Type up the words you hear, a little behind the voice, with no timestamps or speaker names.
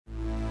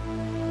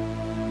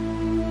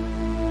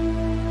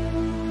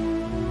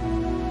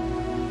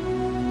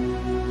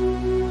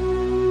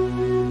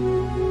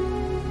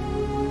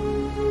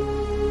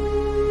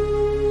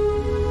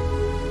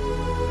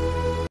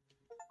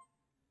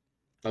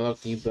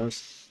New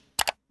bones.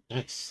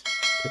 Nice.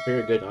 Prepare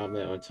a good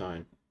omelet on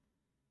time.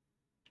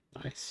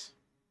 Nice.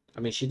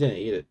 I mean, she didn't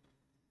eat it,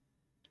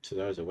 so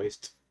that was a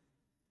waste.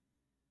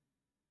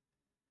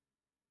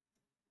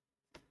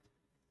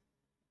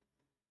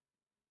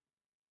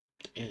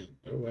 Damn,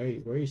 bro, why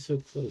are you so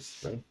close,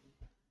 bro?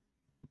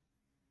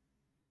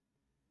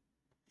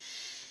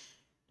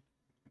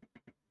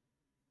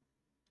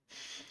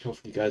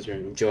 Hopefully you guys are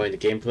enjoying the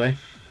gameplay.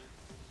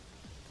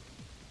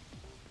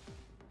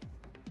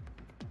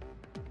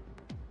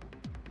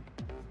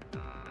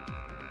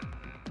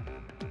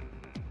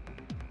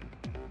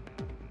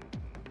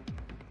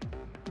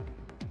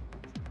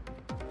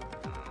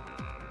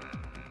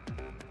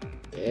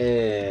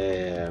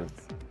 Yeah.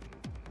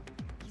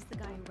 He's the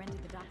guy who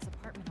rented the Doc's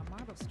apartment on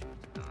Marble Street.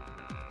 You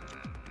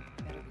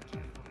better be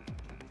careful.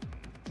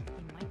 He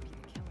might be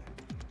the killer.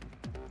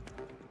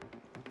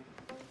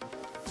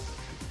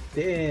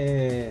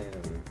 Damn.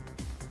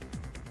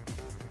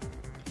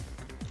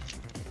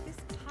 If this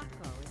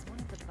Paco is one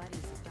of the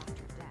buddies of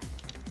Dr. Death,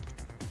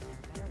 then I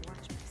better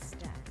watch my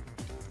step.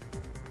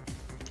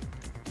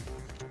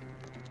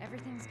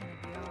 Everything's gonna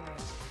be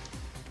alright.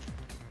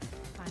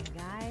 Find a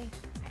guy,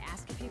 I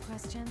ask a few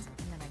questions,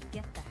 and then I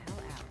get the hell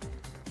out.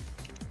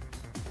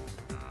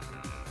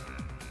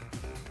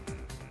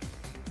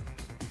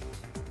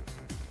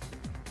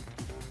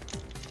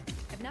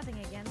 I've nothing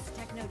against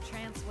techno,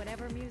 trance,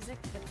 whatever music,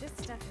 but this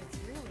stuff is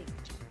really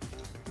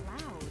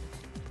loud.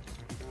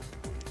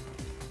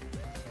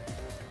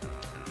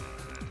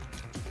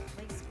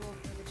 Play school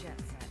for the jet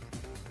set.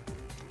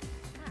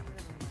 Not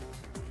really my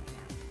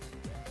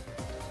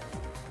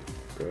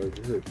Bro,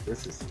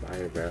 this is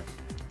fire, bro.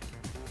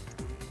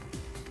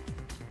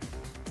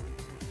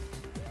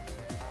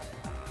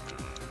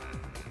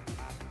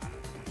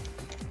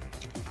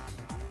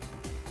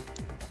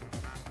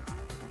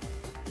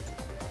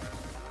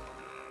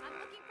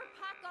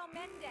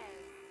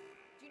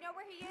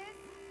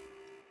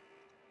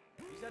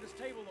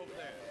 Table over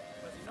there.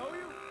 Does he know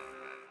you?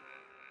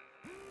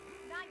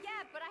 Not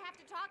yet, but I have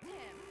to talk to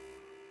him.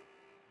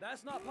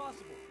 That's not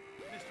possible.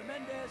 Mr.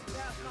 Mendez is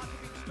asked not to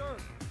be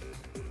disturbed.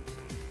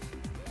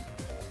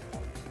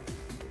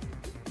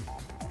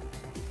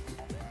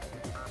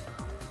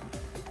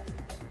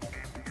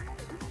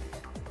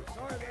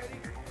 Sorry, lady.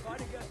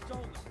 Invited guests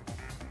only.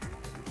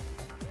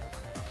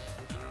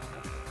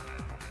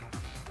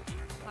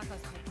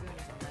 Paco's tycoon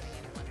isn't letting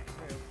anyone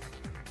through.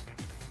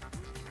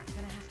 I'm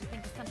gonna have to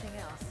think of something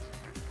else.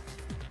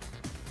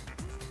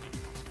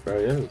 Bro,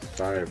 this is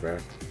fire, bro.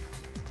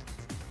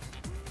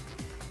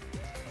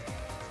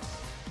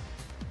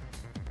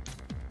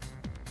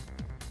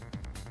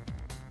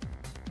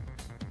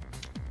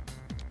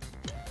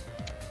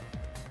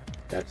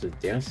 That's a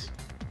dance?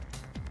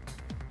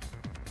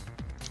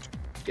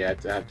 Yeah,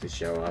 I have to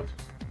show off.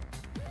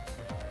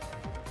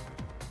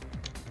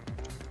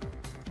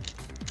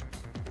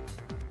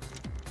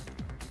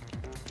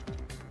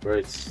 Bro,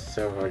 it's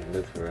so hard to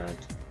move around.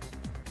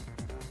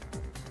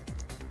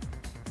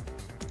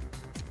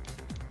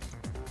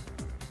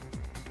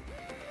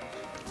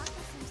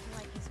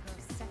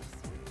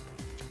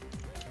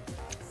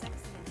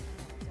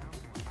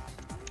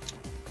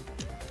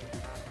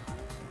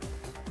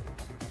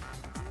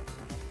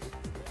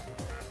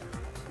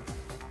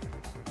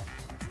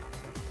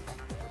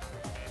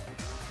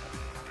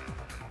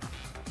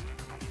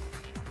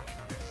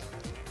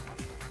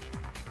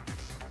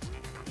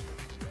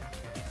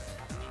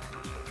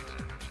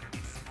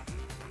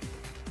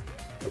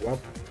 Well,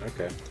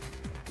 okay.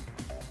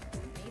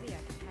 Maybe I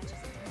can catch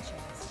his attention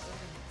by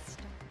swerving and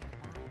stuck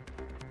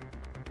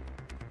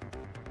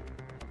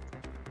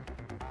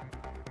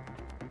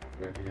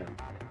nearby. Right here.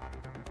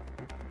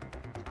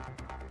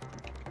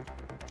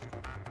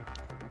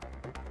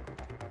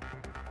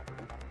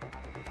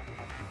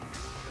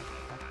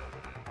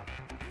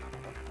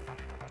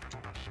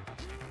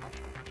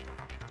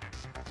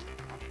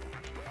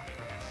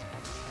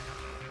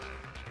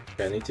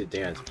 Okay, I need to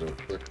dance, but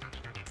where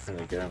can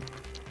I go?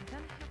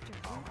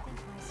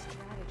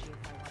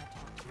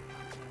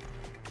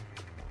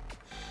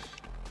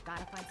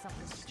 Gotta find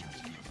something to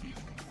change.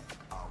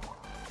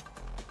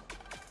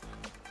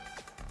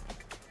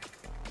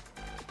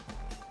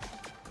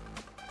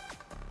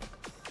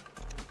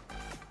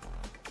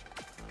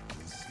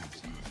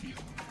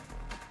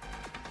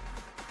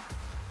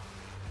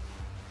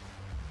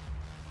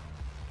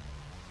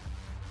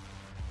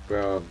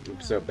 Bro,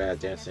 I'm so bad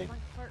dancing.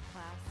 Flirt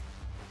class.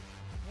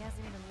 He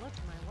hasn't even looked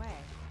my way.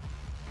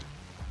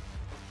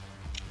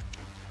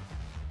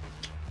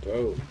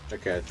 Whoa.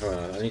 Okay, hold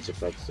on. I need to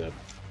focus up.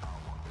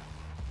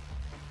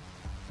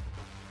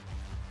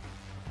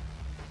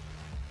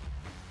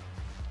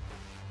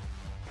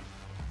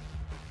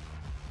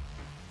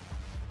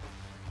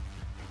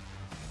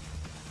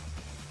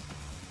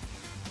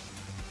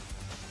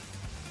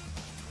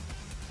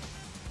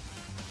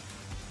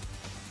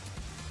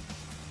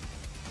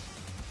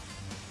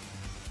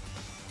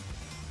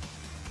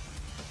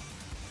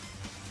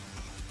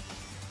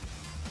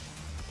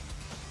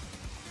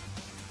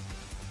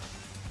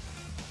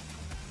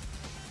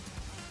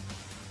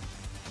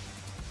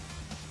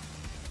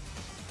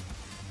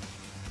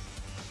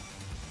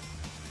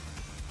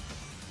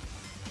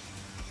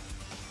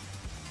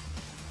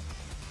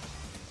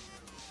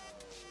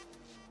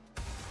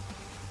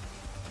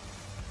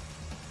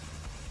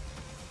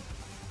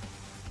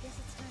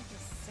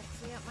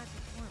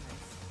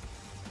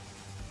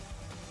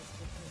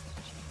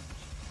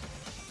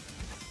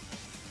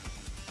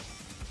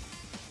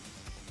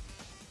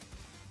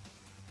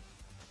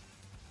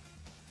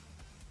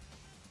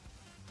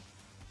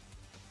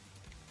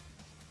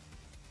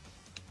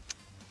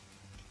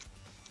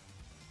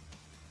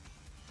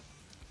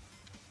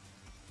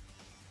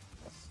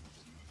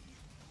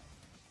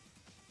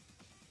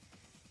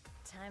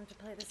 Time to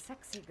play the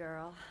sexy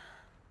girl.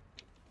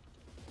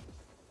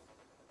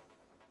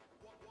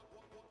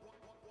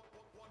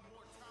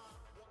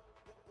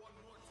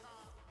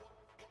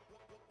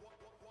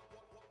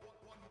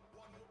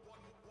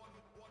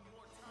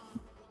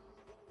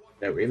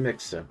 That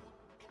remixer.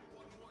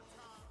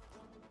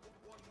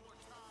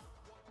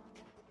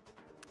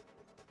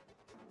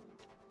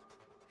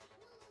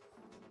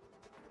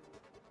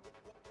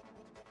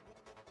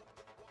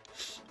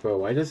 Bro,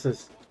 why does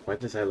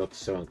that look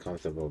so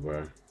uncomfortable,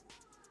 bro?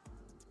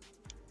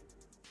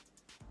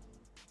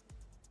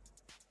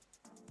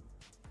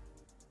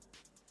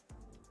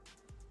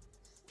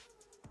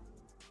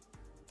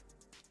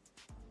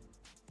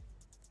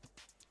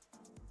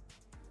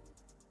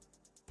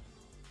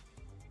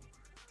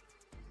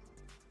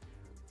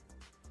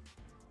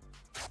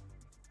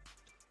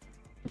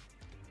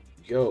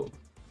 Yo,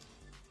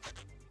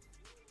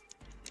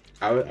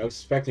 I was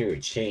expecting her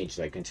to change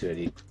like into a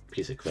neat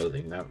piece of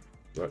clothing, not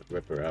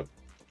rip her up.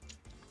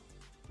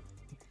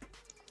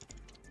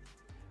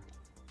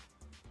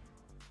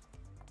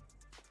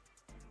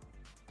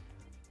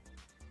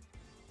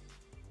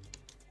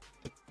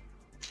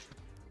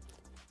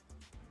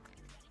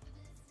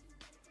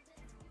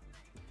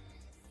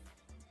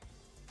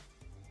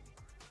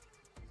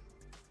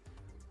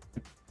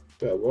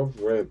 But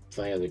we're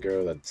playing as a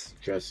girl that's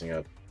dressing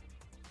up.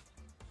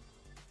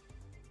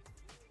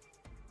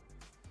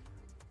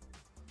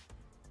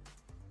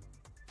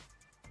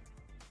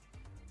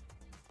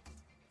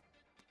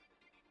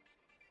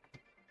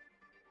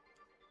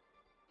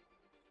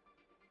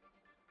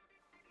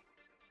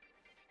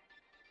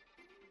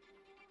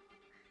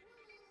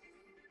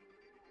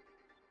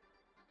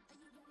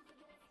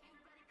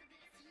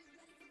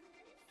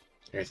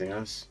 Anything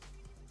else?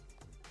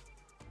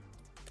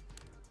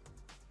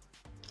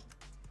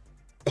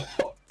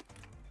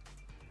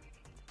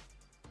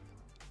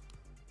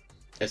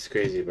 That's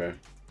crazy, bro.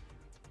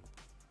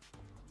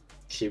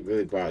 She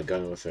really brought a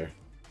gun with her.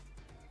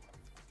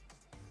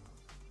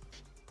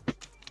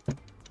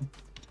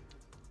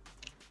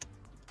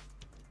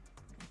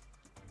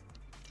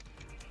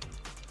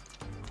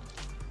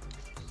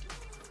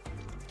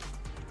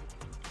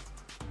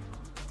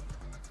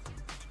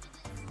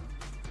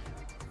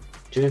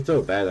 She's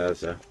so badass,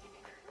 though.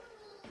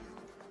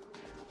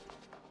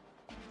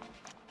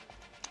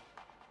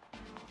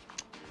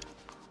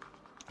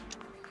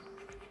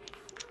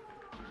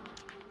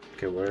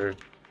 Okay, where?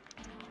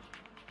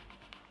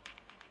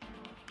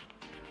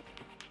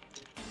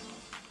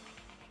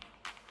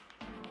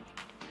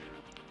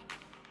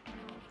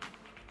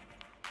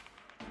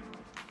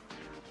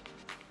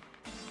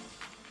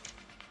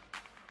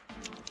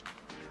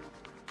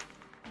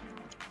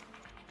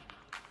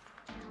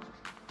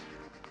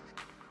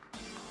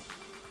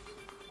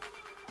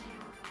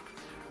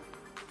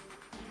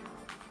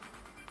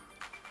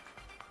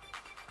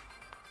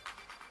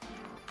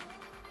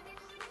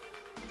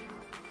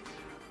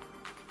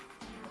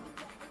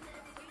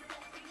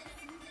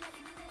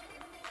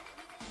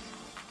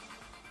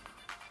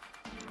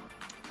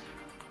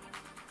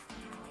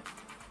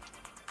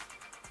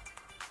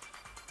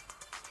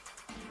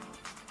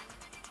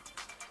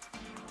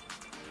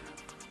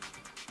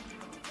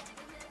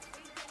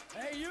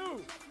 Hey,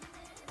 you!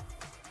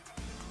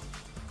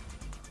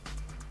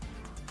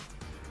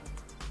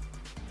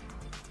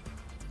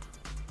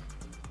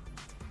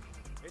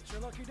 It's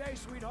your lucky day,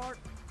 sweetheart.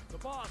 The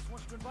boss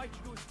wants to invite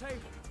you to his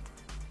table.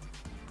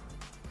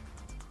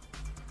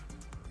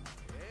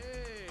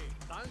 Hey,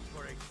 thanks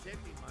for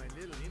accepting my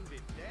little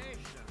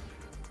invitation.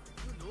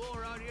 You know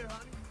around here,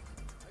 honey?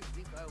 I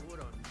think I would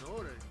have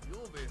noticed you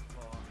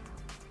before.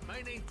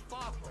 My name's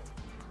Paco.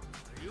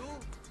 Are you?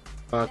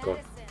 Paco.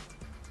 Madison.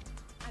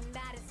 I'm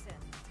Madison.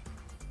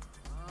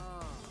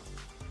 Ah,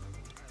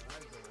 I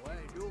like the way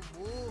you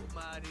move,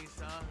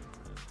 Marisa.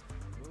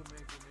 You're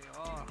making me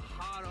all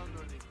hot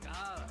under the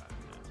collar.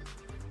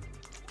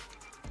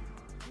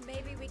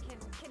 Maybe we can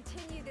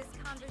continue this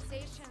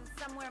conversation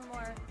somewhere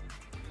more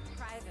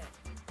private.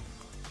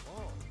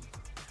 Oh,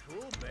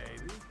 sure,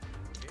 baby.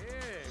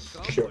 Yeah,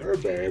 come Sure,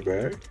 with me.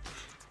 baby.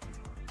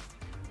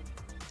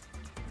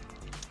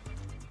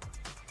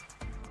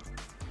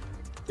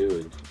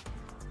 Dude.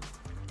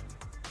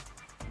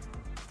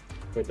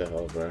 What the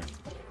hell, bro?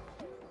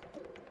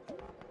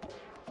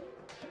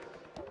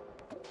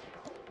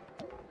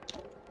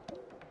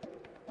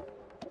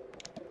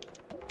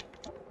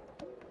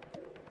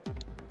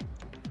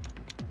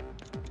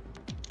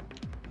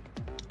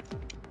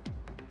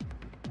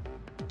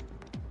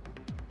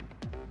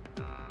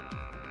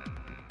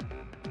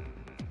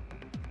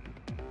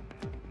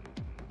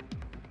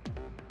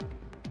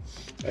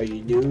 Are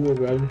you new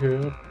around here?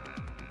 I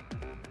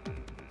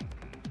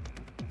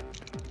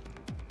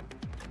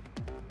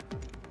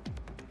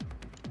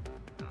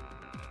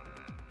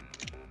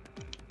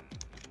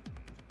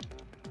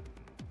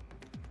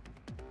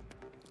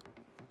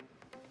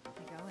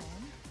go in,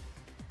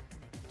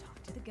 and I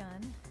talk to the gun,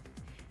 and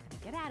I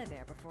get out of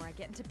there before I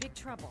get into big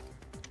trouble.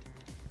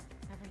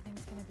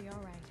 Everything's gonna be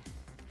alright.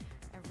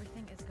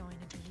 Everything is going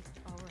to be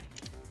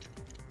alright.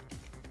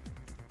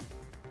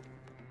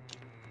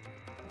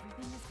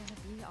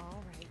 be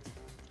all right.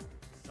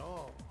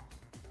 So,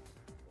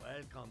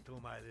 welcome to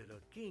my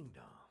little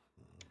kingdom.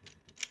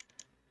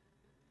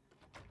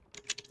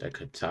 That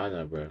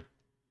katana, bro.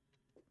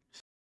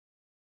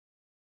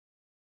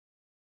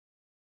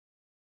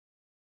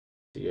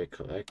 Be a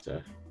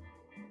collector.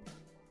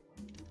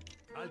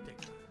 I'll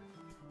take that.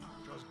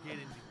 Just get in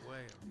the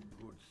way of the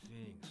good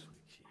things,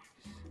 sweet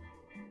cheeks.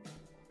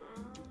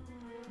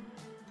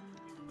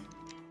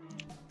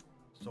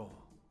 So,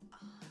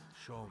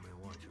 show me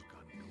what you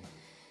can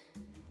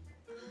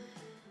do.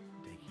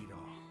 Take it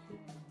all.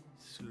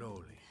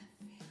 Slowly.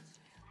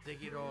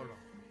 Take it all off.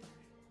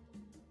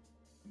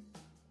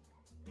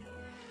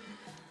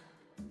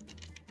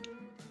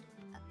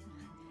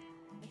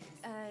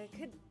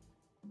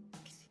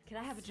 Could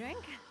I have a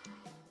drink?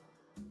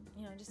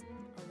 You know, just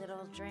a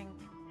little drink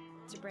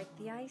to break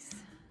the ice.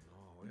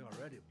 Oh, we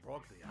already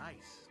broke the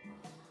ice.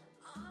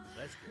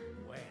 Let's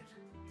get wet.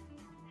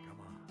 Come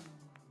on.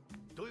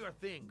 Do your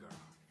thing, girl.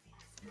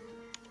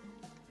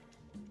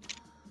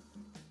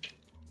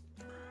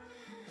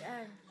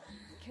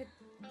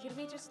 Could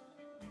we just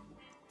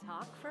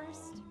talk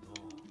first?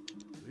 No,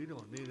 we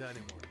don't need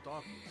any more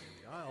talking,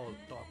 baby. I all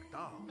talked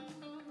out.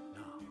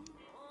 Now,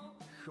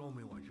 show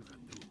me what you can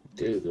do.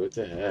 Dude, what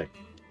the heck?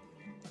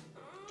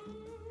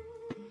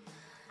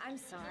 I'm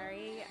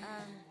sorry.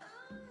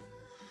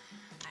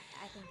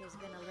 I think there's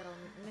been a little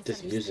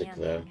This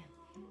misunderstanding. music,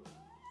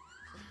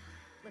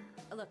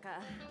 though. Look,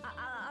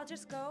 I'll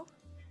just go.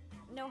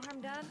 No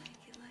harm done.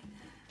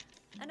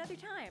 Another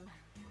time.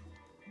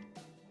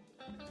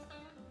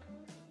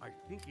 I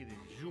think it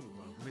is you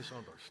who have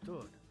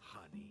misunderstood,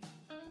 honey.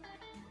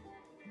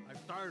 I'm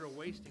tired of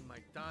wasting my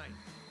time.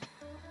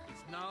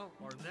 It's now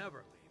or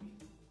never,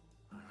 baby.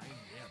 And I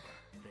never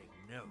take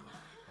never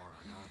for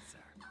an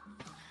answer.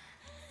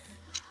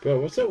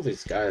 Bro, what's up with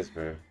these guys,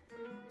 bro?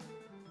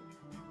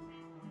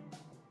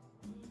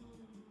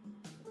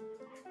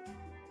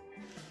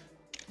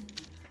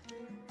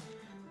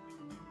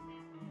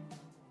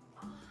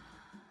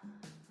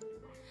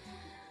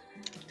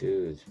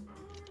 Dude.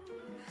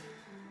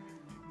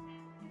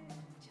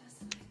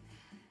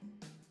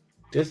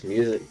 This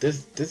music,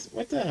 this,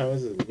 what the hell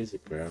is this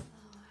music, bro?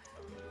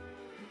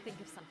 Think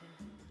of something.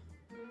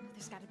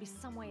 There's got to be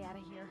some way out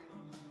of here.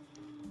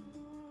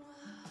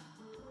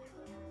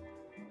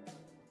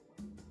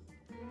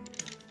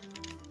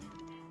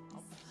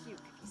 I'll puke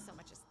if he so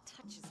much as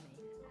touches me.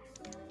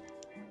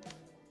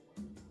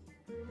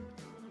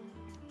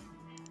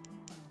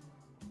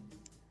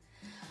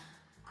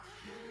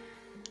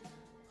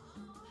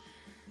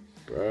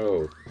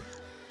 Bro.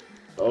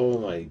 Oh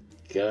my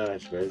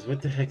gosh, bro.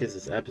 What the heck is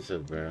this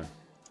episode, bro?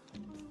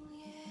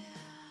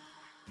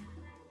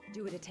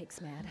 Do what it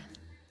takes, Mad.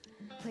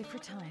 Play for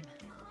time.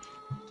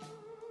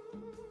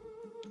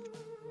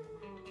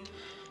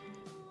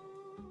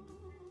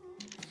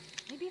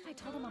 Maybe if I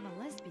told him I'm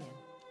a lesbian.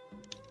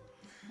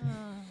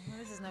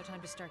 This is no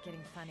time to start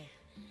getting funny.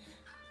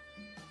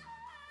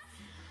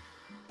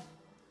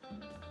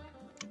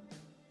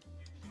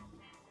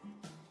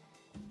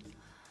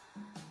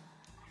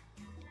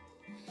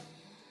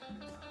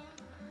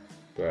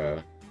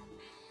 Bro.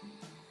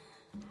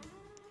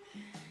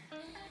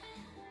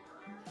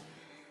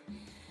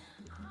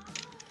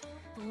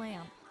 The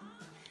lamp.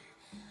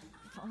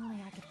 If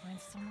only I could find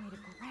some way to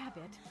grab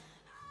it.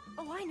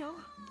 Oh, I know.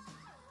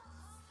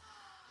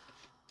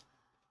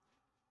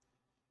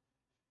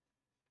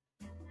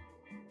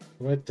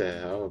 What the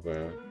hell,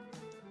 bro?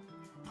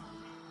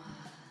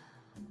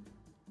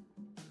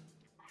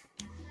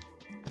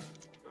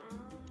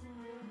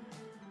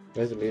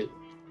 Where's the music?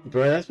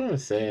 Bro, that's what I'm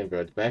saying,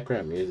 bro. The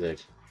background music.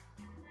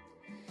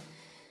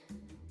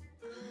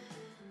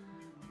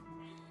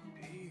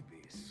 Baby,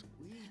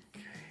 sweet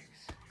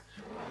cakes.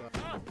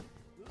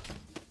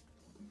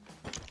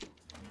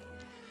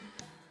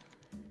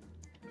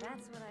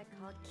 That's what I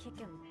call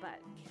kicking butt.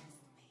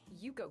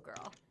 You go,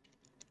 girl.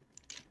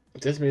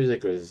 This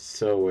music was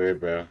so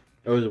weird, bro.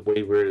 It was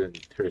way weirder than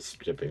her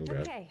stripping, bro.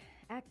 Okay,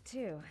 Act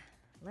 2.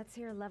 Let's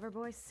hear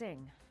Loverboy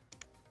sing.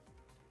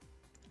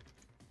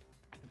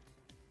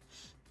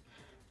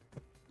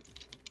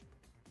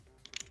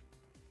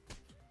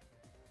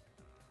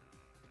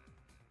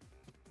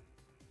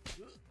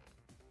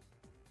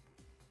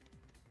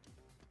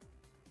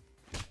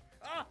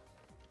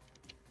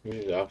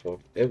 This is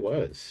awful. It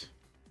was.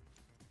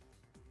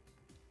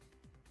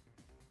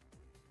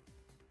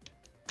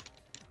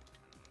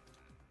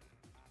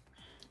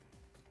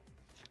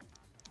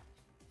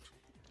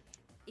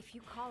 If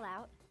you call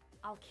out,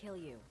 I'll kill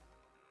you.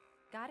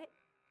 Got it?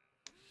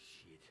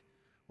 Shit.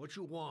 What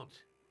you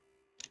want?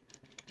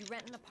 You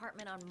rent an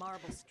apartment on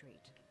Marble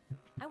Street.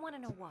 I want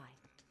to know why.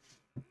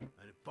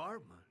 An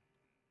apartment?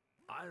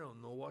 I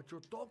don't know what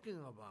you're talking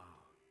about.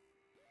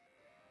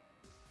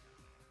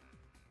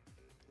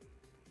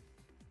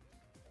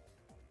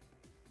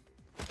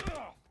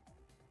 Ugh!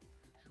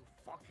 You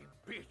fucking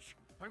bitch!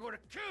 I'm gonna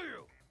kill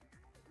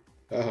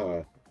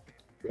you!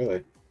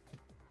 Really?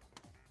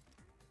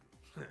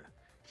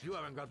 You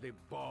haven't got the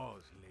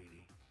balls,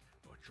 lady.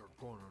 But you're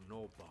gonna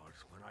know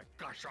balls when I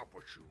catch up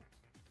with you.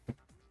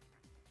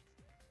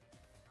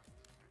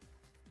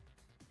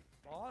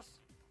 Boss?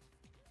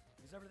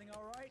 Is everything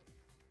all right?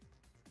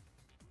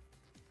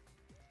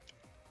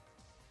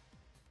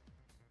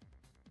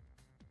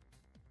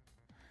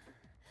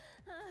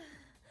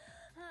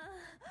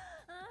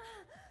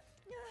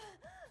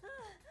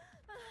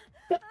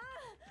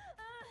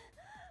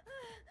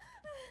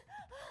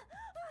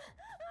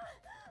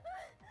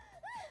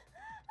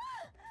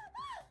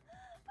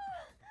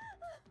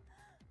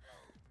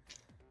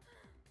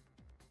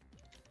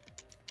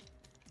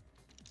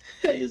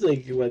 He's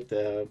like, what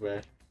the hell, bro?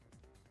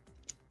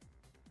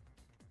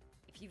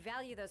 If you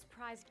value those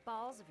prized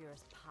balls of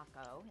yours,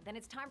 Paco, then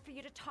it's time for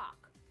you to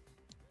talk.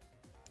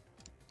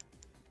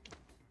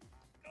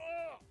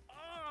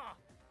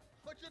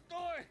 What you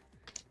doing?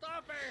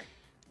 Stop it!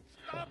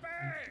 Stop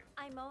it!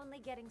 I'm only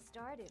getting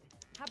started.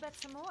 How about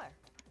some more?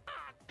 I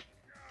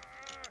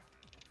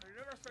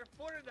never set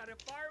foot in that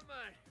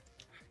apartment.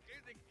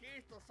 Gave the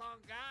keys to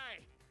some guy.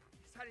 He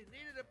said he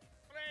needed a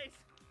place.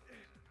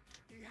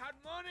 He had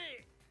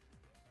money.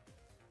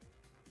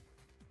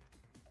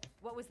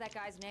 What was that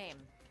guy's name?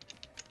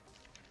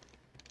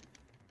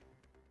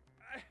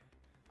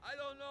 I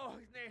don't know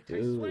his name.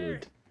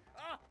 Dude.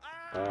 I swear.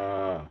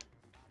 Ah.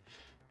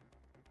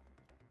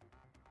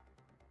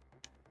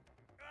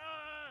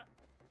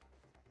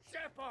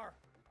 Shepard.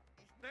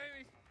 His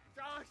name is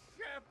John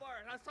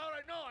Shepard. That's all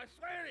I know. I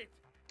swear it.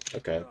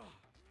 Okay.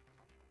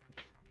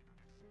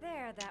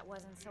 There, that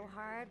wasn't so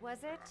hard,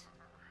 was it?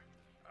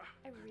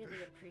 I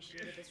really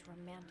appreciated this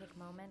romantic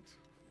moment,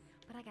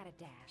 but I gotta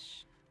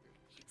dash.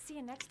 See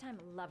you next time,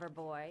 lover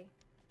boy.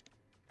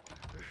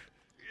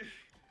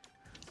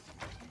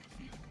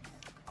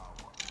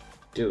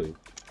 Dude,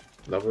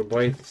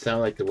 Loverboy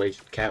sound like the way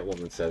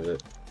Catwoman says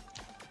it.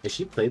 Is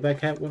she played by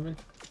Catwoman?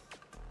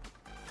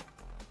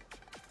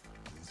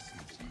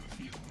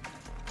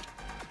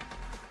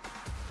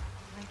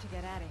 Time to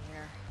get out of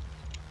here.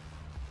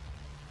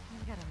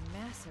 I've got a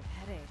massive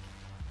headache.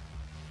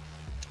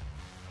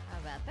 How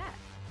about that?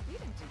 You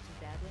didn't do too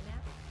badly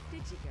now,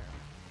 did you, girl?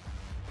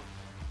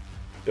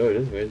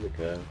 Dude, this music,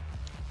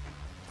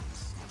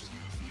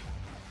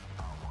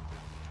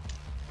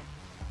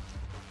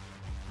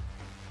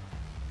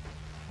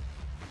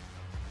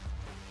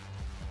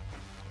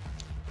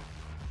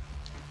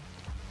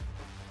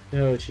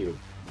 Yo, she,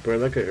 bro,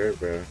 look at her,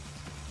 bro.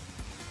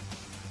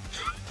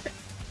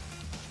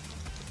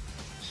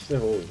 She's the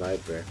whole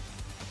vibe, bro.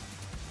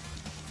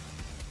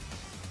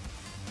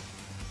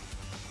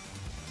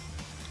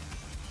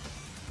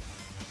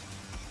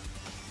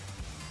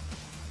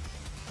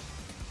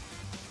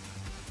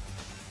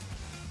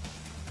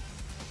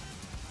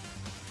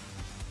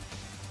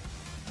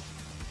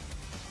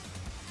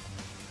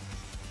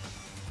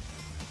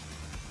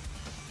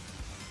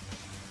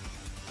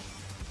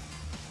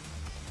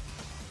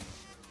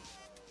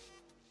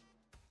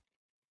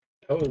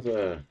 That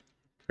was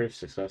pretty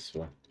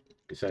successful.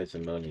 Besides the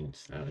moaning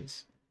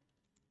sounds,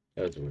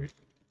 that was weird.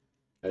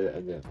 I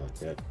didn't like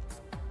that.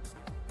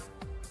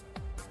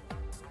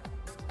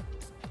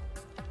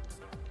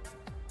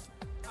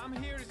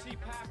 I'm here to see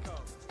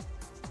Paco.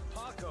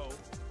 Paco?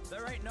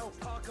 There ain't no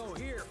Paco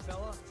here,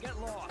 fella. Get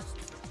lost.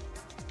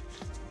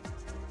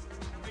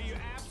 Are you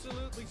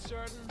absolutely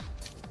certain?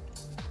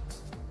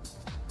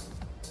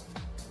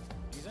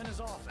 He's in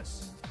his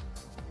office.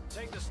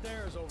 Take the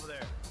stairs over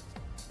there.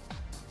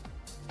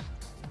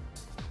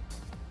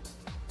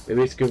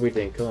 Maybe Scooby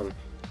didn't kill him.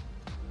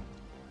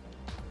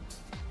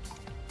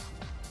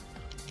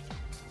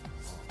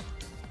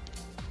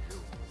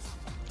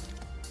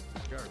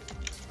 Jerry,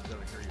 I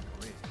gotta hear you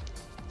come in.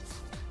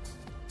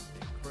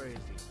 The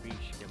crazy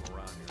bitch came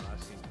around here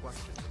asking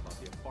questions about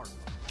the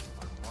apartment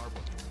on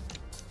Marble.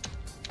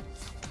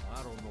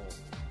 I don't know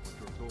what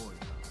you're doing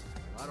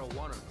now. I don't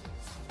wanna know.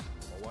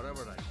 Or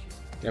whatever that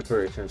shit.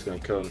 Emperor Ethan's gonna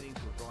kill him. Meaning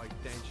to draw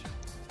attention.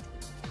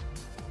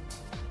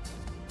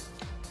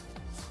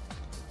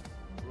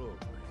 Look,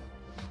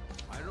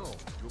 I know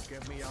you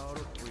get me out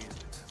of prison.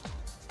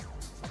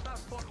 But that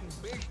fucking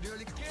bitch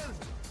nearly killed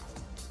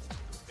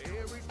me.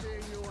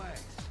 Everything you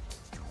ask.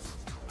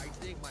 I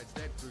think my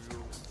debt to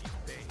you is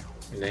paid.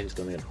 And then he's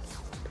gonna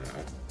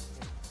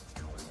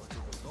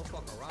Don't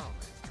fuck around,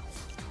 man.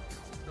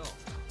 No.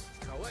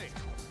 No, wait.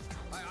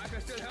 I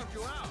can still help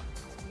you out.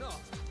 No.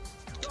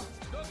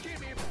 Don't keep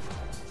me.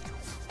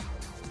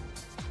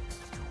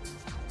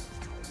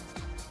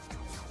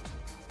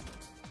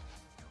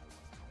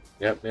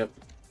 Yep.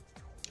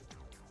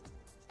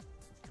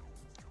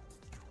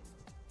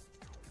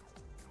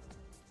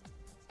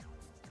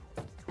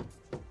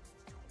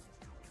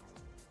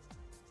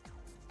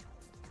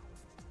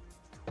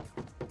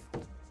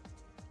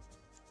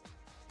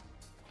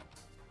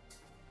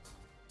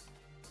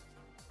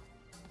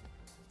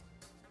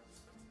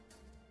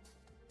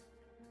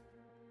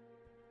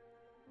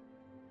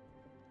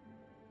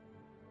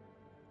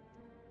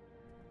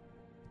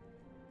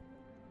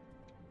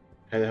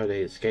 How the hell did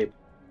he escape?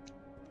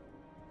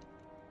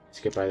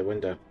 Escape by the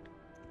window.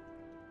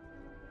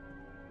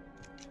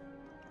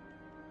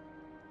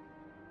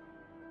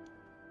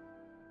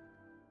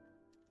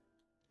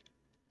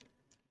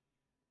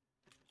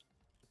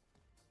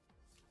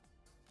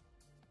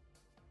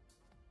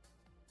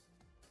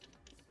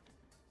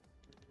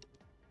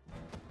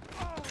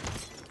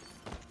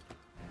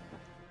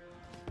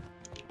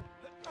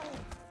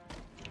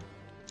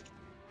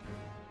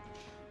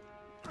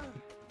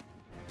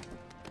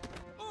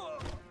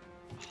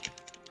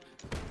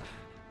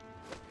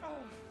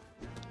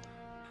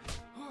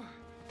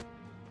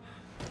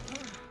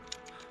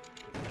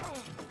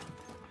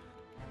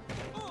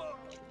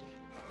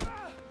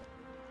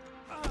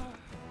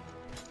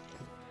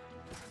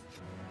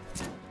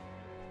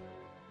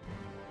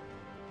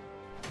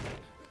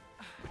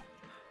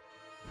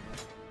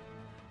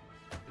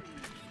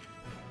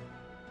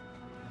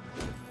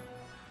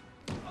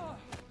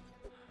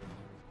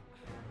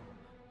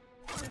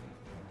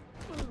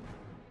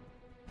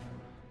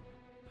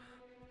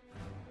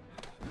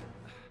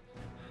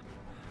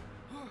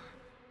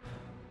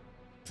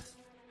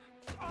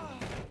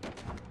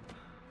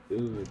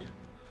 Food.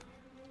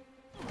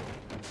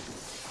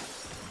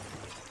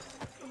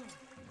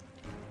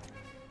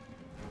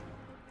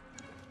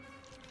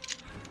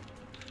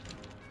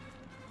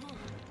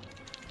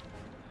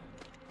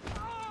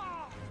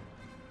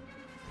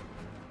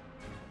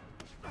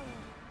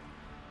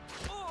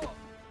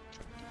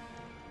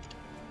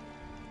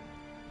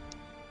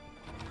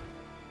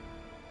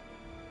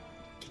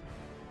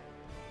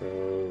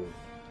 Oh.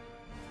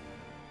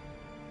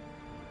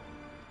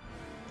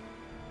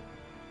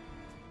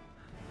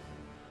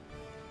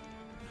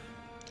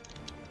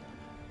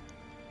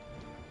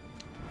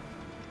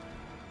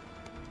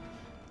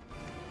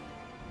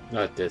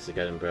 Not this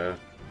again, bro.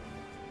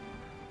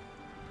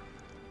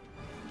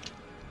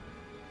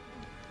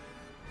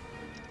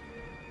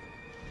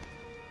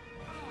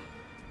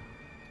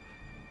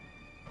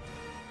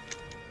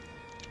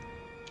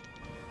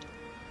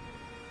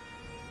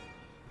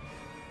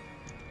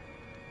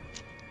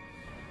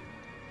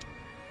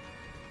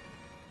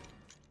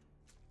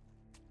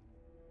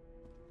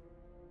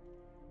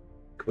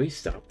 Can we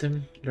stop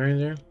them during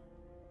there?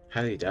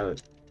 How do you doubt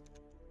it?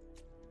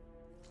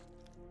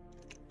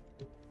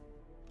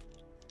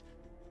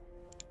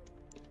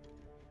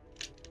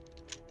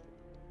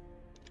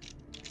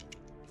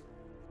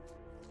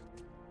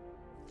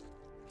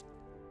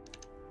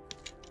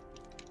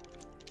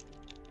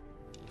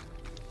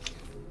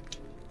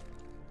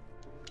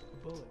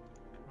 A bullet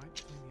right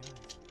between the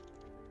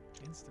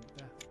eyes. Instant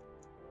death.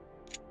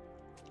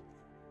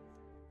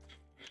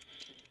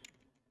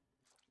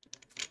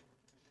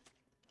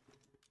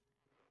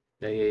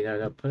 Yeah,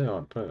 no, put it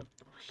on, put it.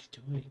 What are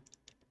you doing?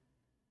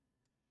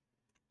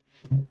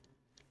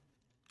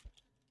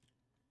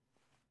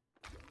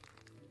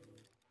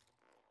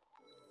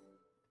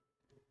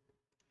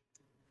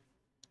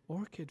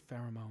 Orchid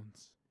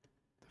pheromones.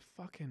 The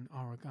fucking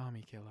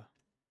origami killer.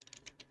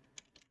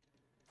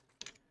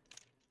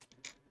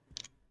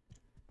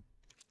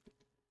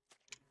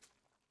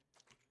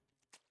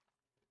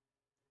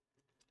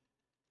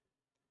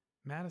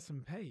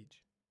 Madison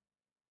Page.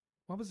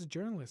 What was a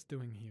journalist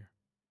doing here?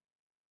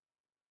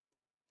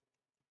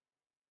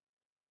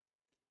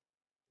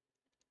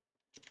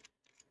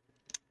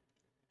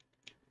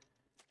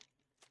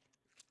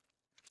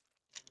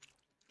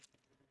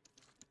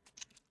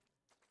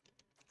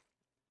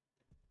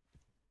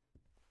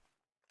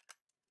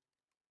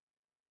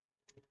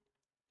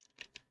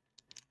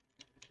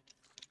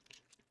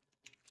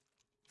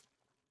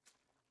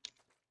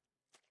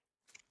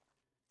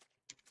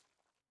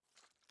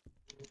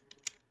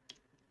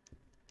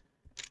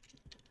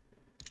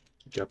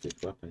 Drop this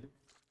weapon.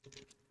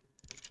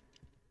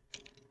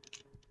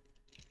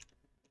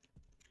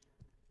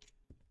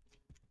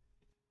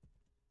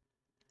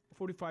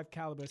 .45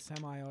 caliber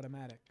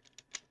semi-automatic.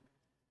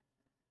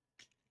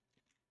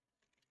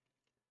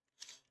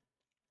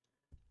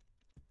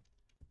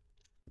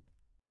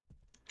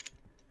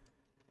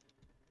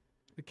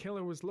 The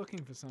killer was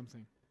looking for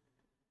something.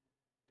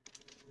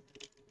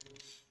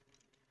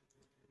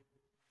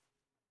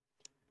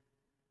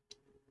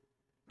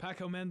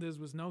 Paco Mendez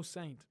was no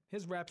saint.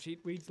 His rap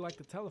sheet reads like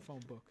the telephone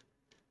book.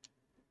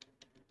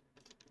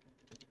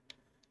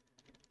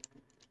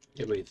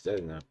 Yeah, but he's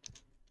dead now.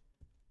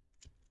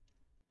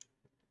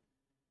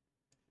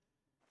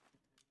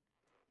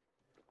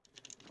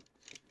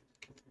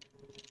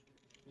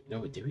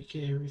 No, did we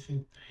get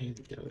everything? I hate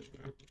to do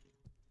it, bro.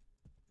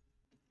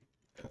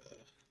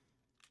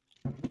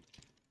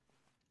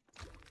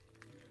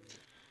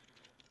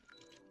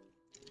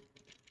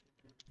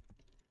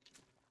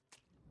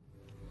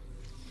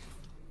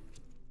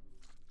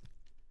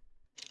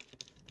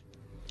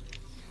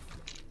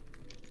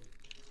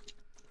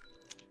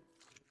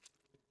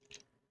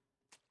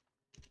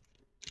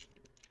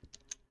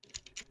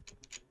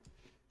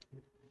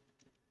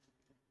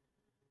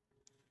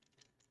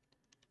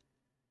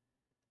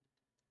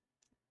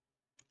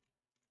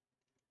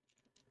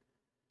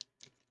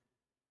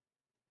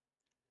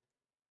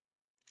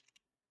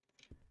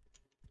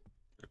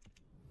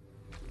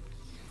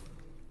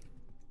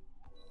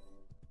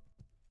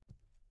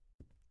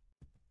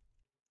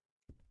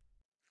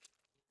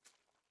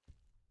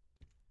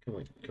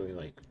 Can we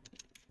like...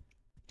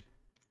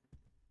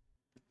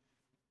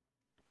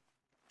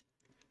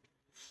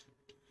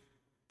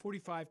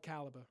 .45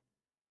 caliber.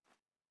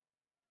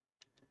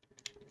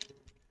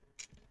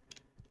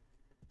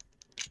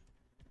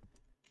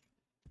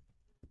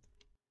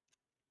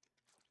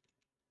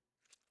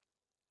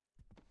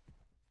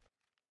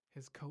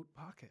 His coat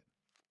pocket.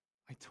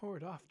 I tore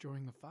it off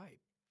during the fight.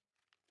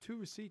 2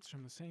 receipts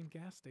from the same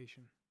gas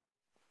station.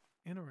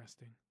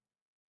 Interesting.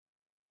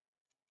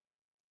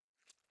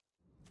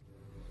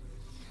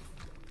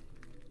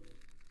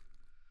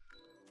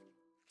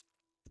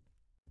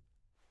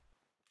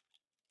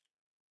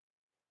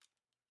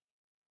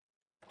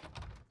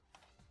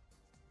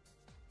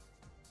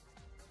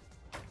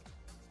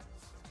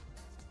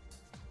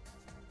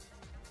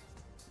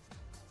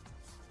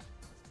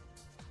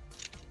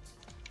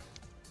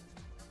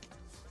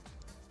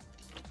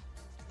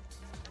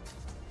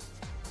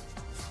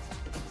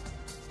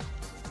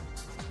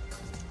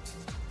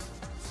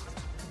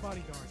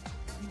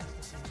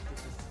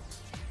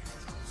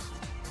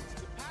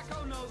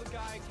 know the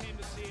guy who came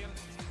to see him.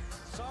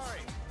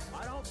 Sorry,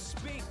 I don't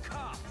speak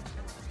cop.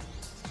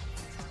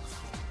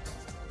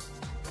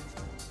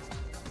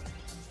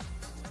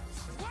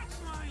 Watch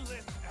my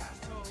lips,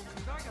 asshole,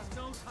 'cause I got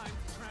no time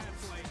to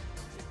translate.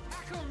 Did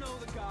Paco know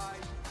the guy?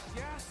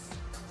 Yes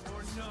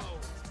or no?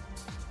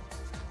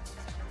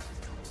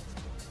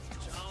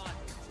 John.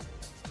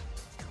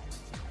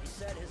 He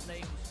said his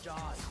name was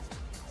John.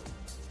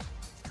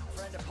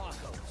 Friend of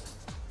Paco's.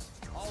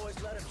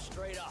 Always let him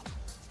straight up.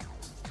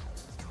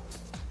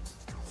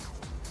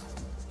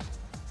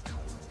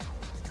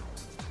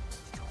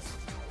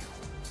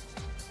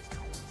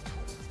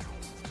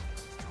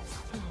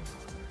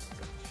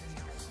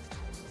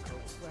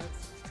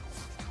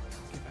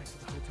 Get back to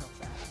the hotel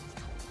fast.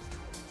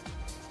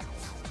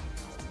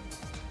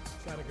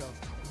 Gotta go.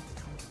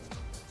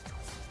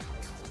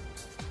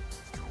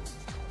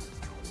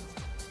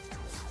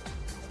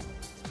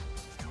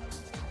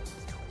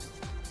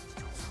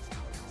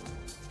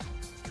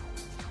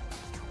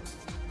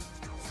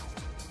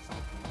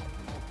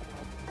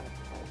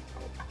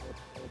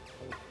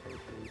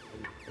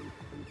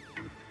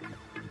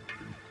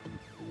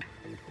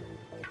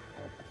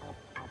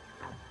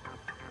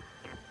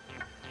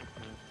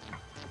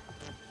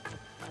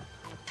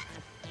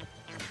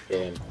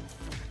 Damn.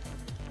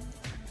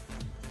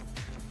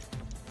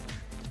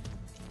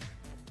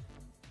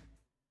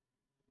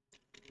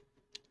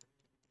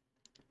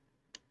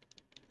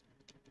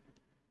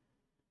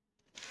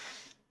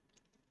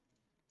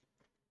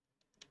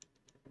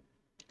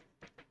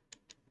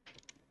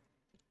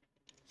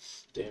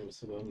 Damn,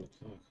 it's 11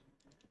 o'clock.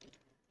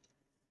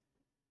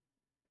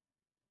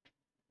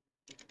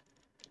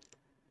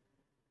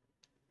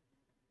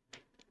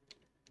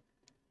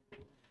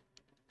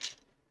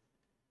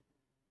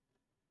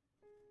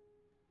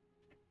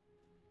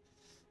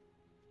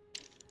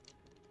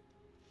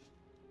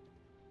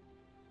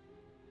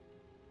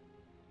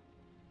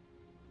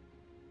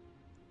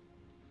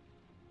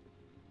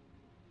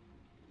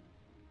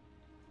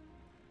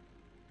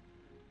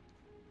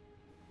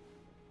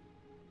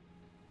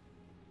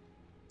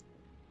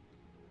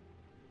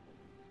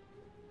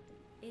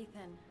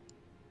 Ethan,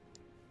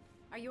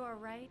 are you all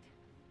right?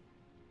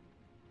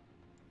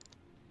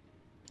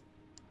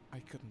 I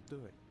couldn't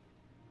do it.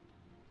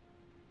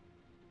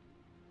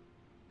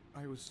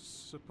 I was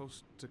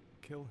supposed to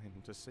kill him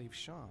to save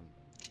Sean.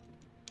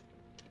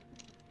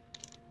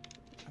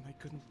 And I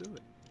couldn't do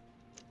it.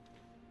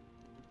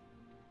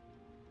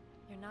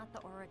 You're not the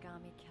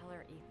origami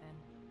killer, Ethan.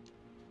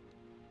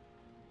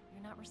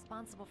 You're not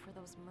responsible for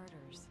those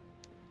murders.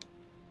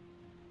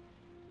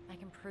 I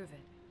can prove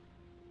it.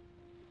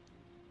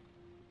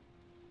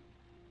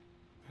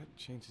 That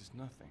changes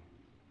nothing.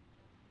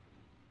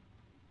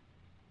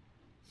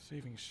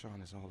 Saving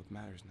Sean is all that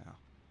matters now.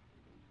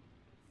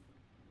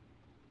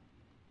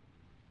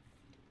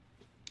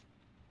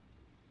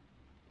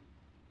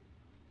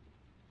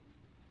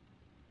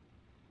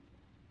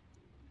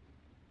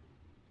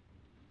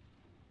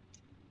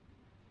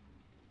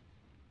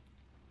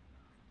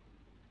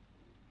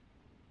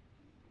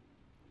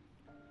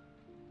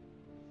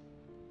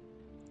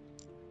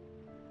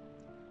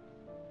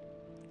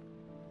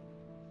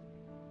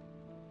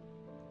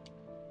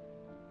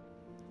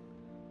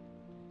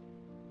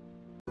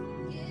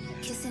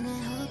 Kissing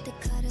and hope they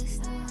cut us,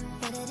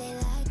 whether they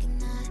like or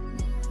not.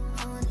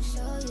 I wanna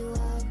show you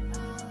up,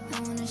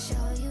 I wanna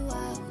show you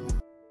up.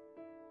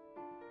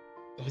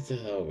 What the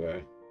hell,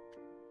 bro?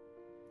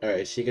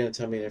 Alright, is she gonna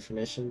tell me the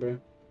information, bro?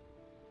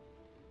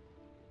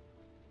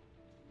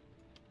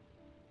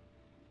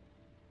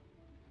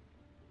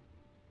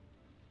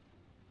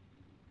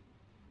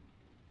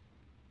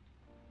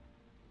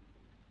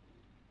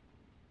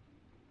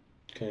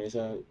 Can I use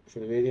that for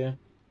the video?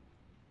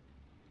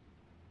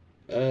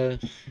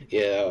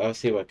 Yeah, I'll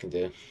see what I can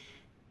do.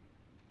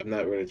 I'm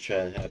not really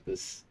trying to have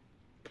this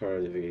part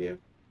of the video.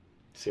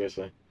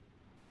 Seriously.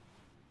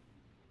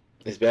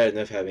 It's bad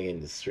enough having it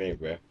in the stream,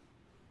 bro.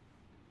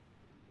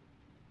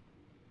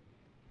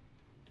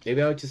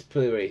 Maybe I'll just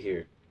put it right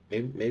here.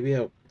 Maybe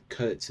I'll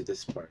cut it to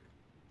this part.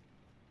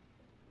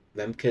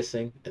 Them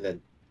kissing, and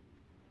then,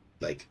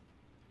 like,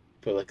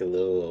 put like a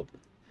little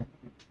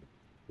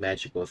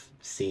magical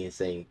scene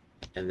saying,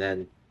 and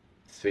then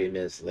 3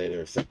 minutes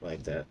later or something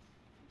like that,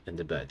 in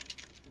the bed.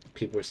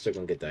 People are still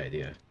gonna get the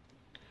idea.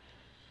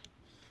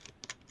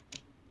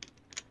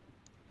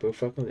 Bro,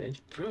 fucking with the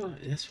injuries. Bro,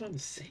 that's what I'm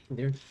saying.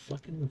 They're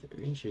fucking with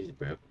the injuries,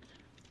 bro.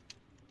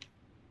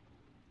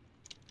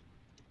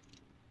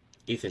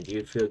 Ethan, do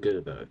you feel good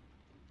about it?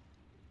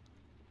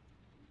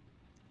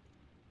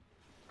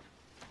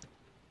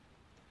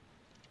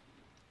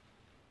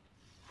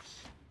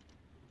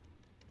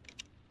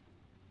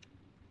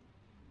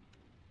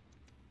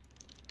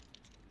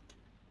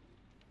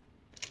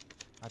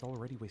 I've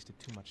already wasted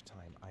too much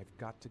time. I've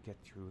got to get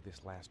through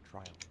this last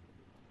trial.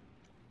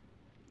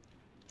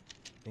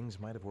 Things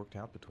might have worked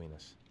out between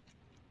us,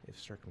 if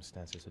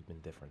circumstances had been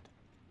different.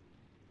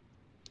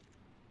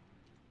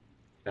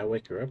 Can I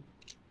wake her up?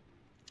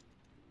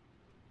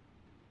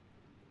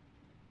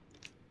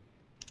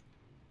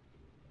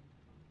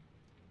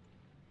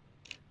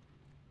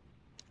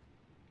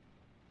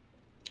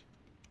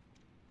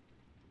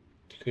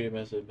 Security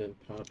must have been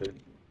popping.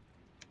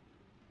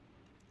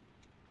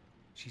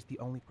 She's the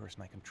only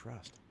person I can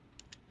trust.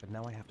 But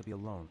now I have to be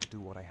alone to do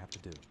what I have to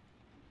do.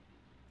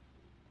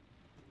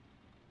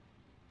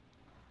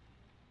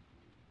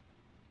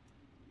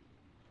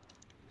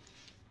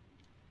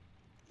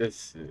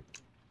 This,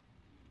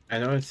 I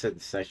know it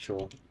said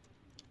sexual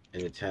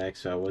in the tag,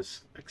 so I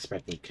was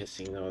expecting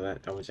kissing and all that.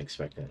 I was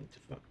expecting it to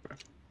fuck, bro.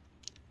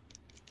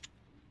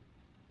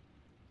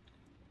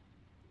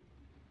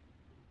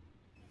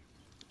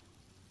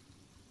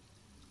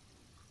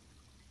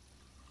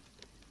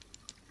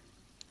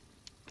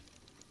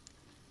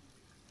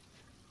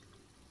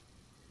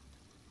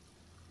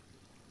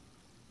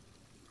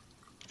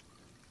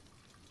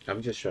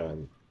 I'm just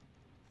trying.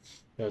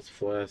 That's the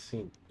full ass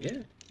scene. Yeah.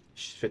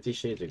 50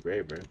 Shades of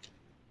Grey, bro.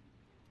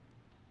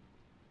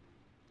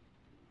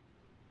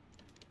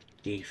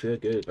 Do you feel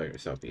good about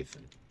yourself,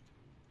 Ethan?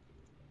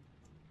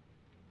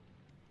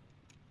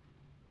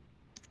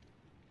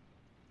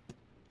 Do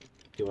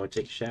you want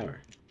to take a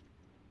shower?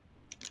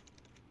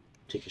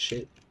 Take a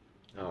shit?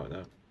 Oh,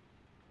 no.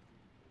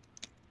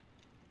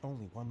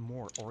 Only one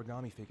more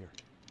origami figure.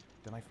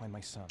 Then I find my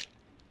son.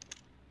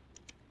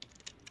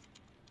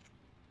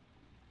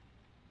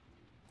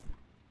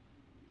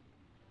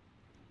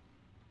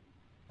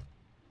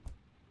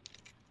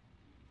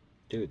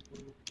 Dude,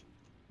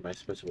 am I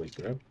supposed to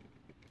wake her up?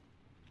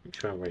 I'm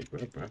trying to wake her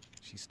up, bro.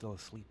 She's still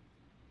asleep.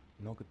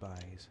 No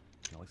goodbyes,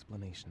 no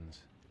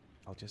explanations.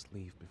 I'll just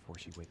leave before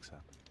she wakes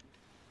up.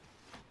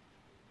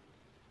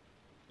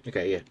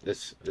 Okay, yeah,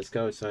 let's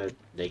go outside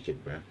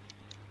naked, bro.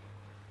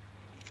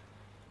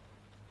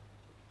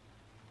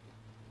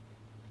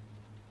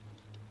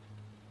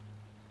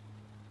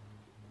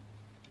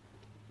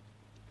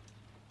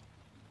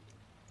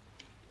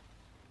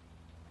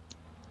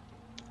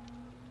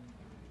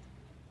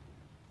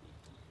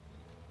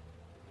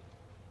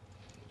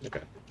 Okay.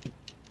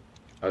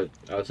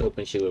 I was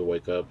hoping she would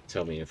wake up,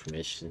 tell me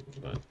information,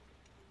 but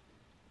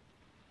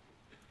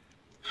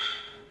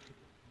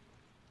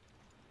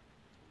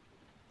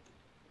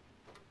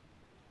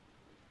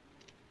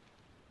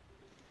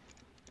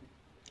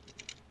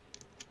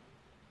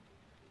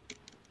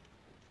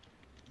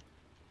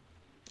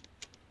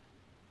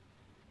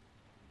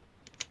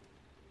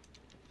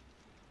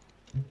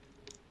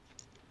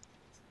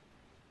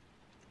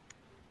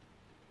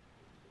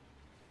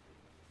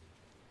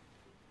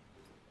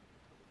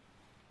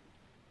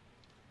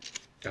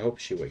I hope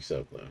she wakes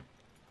up though.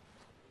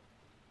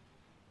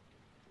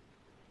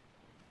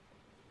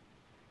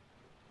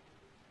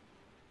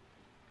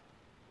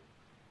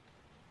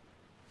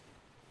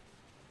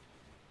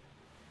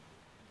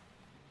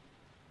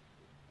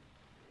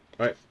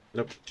 Alright,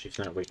 nope, she's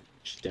not wake.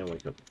 She didn't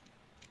wake up.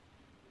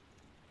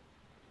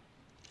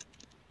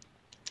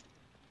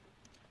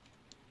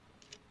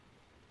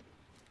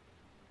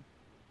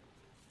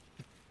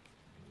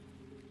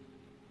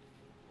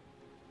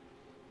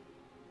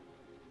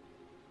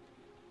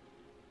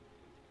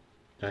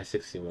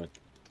 I-61.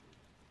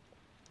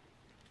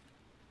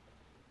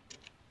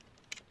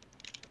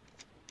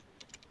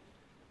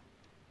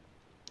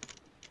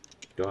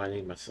 Do I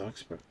need my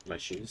socks, bro? My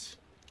shoes?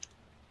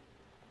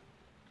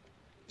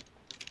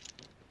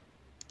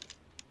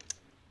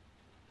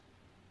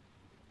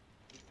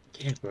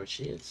 Damn, bro,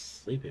 she is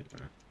sleeping,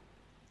 bro.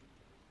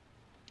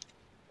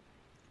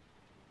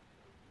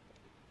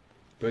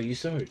 Bro, you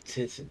saw her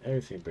tits and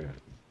everything, bro.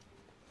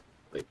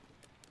 Like,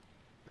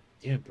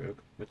 yeah, bro.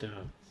 What the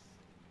hell?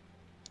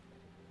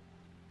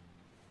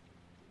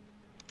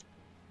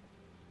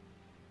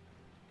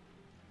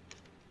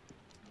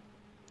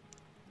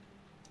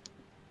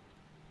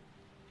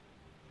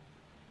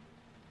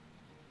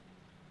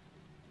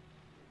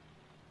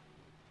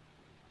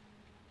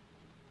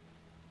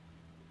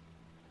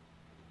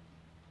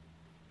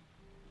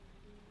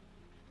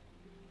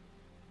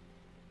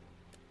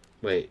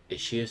 Wait, is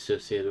she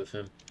associated with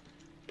him?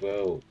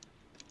 Bro.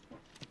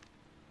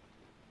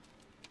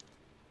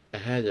 I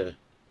had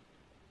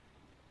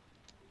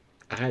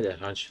a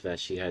hunch that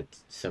she had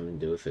something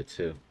to do with it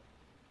too.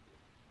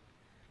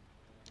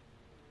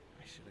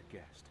 I should have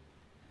guessed.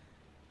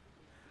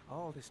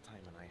 All this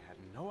time and I had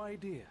no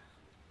idea.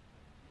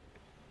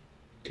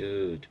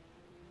 Dude.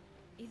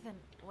 Ethan,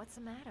 what's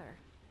the matter?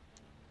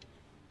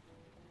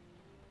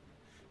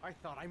 I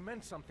thought I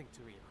meant something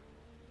to you.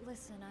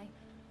 Listen,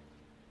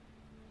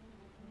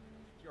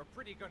 You're a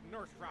pretty good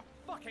nurse for a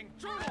fucking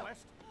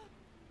journalist!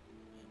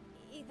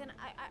 Ethan,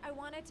 I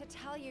wanted to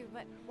tell you,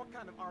 but... What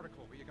kind of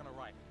article were you gonna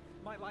write?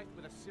 My life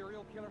with a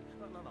serial killer?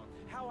 No.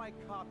 How I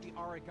caught the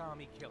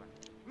origami killer.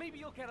 Maybe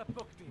you'll get a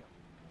book deal.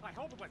 I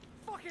hope it was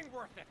fucking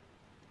worth it!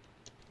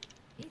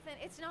 Ethan,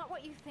 it's not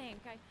what you think.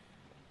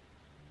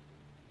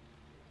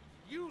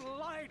 You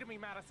lied to me,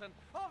 Madison!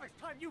 All this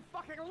time you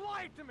fucking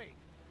lied to me!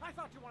 I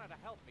thought you wanted to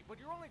help me, but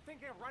you're only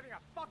thinking of writing a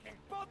fucking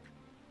book!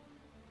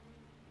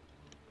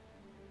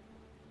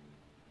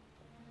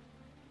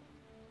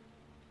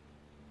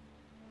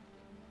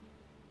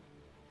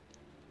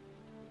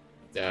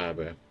 Yeah,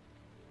 bro. I'm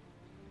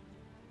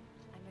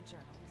a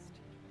journalist.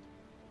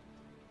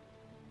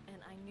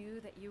 And I knew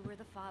that you were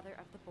the father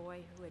of the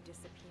boy who had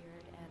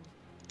disappeared,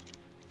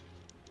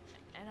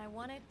 and I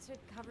wanted to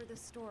cover the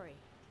story.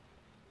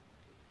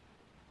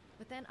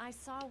 But then I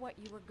saw what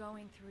you were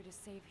going through to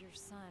save your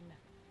son,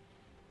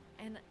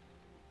 and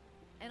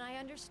I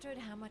understood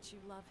how much you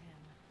love him.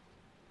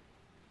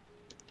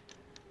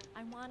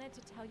 I wanted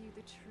to tell you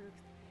the truth,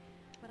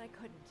 but I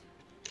couldn't.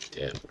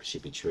 Yeah, she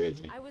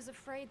betrayed me. I was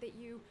afraid that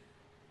you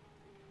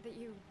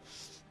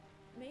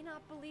may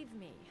not believe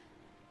me.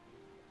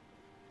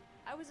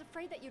 I was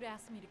afraid that you'd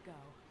ask me to go.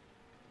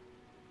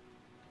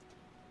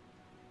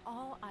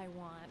 All I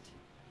want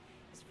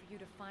is for you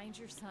to find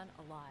your son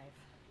alive.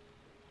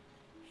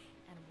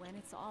 And when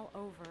it's all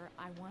over,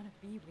 I want to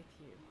be with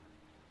you.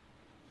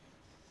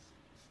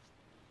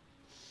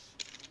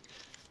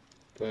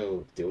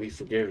 Well, did we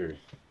forgive her?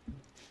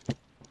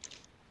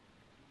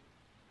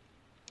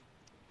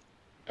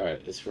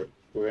 Alright,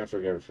 we're gonna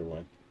forgive her for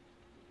one.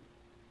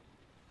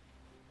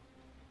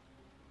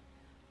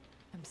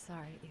 I'm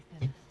sorry,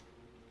 Ethan.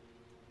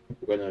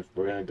 We're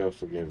gonna go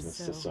forgiveness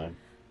this time.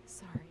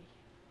 Sorry.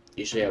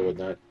 Usually I would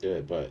not do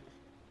it, but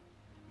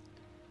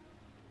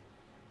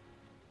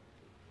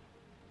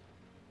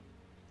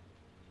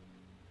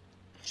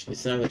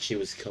it's not like she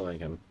was killing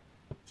him.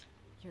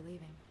 You're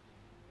leaving,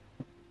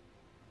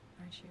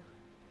 aren't you?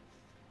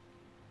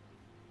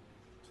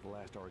 It's the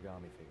last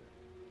origami figure.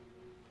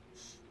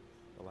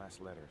 The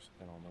last letters.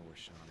 Then I'll know where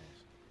Sean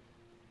is.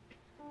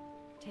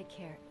 Take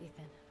care,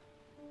 Ethan.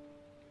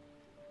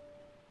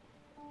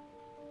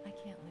 I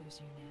can't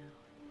lose you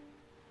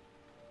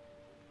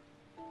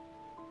now.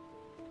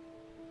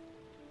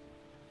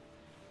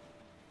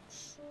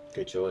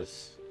 Good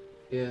choice.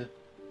 Yeah.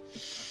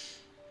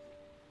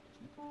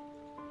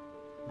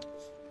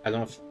 I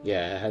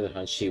had a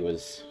hunch she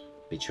was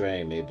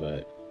betraying me,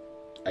 but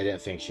I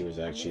didn't think she was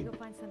actually Go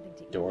find something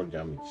to eat. the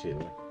origami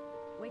killer.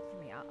 Wait for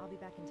me. I'll be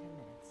back in 10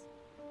 minutes.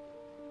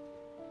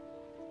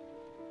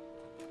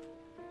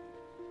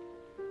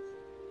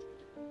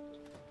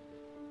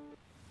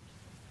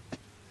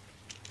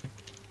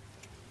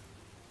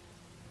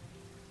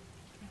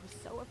 I was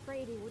so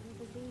afraid he wouldn't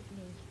believe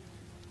me.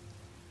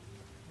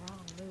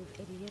 Wrong move,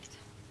 idiot.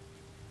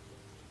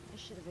 I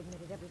should have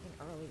admitted everything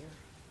earlier.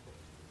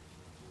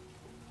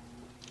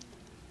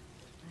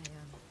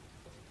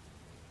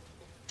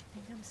 I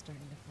think I'm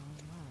starting to fall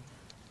in love.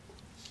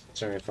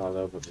 Starting to fall in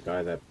love with the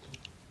guy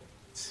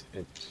that's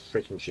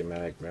freaking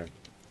dramatic, man.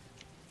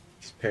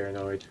 He's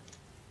paranoid.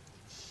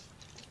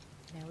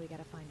 Now we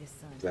gotta find his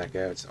son.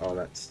 Blackouts, all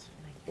that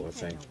And I think I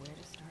thing. know where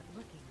to start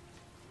looking.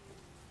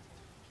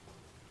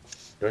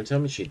 Don't tell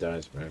me she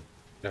dies, man.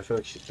 I feel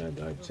like she's gonna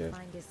die We'll too.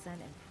 find his son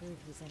and prove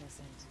he's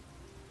innocent.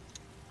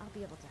 I'll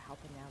be able to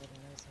help him now that he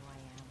knows who I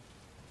am.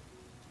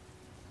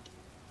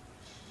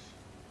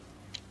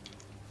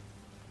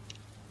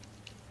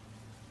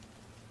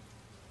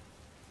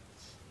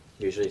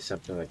 Usually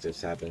something like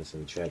this happens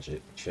in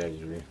tragedy.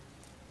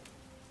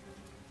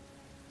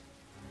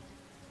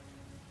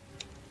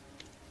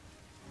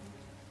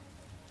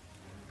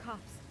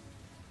 Cops.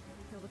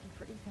 They're looking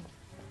for Ethan.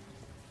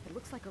 It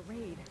looks like a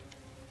raid.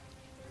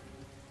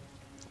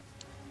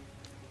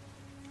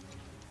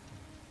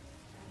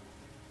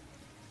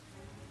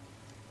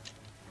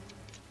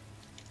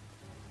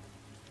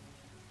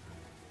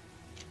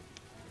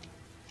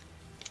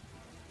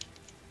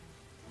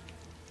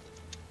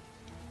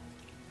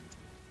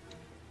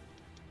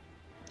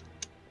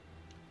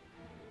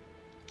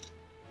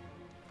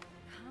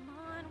 Come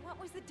on, what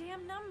was the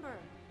damn number?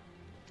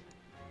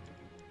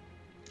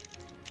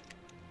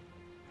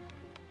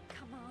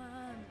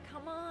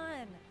 Come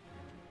on.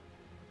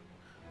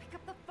 Pick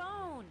up the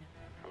phone.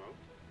 Hello?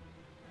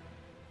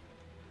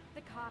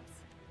 The cops.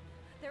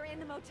 They're in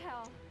the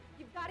motel.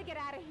 You've got to get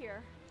out of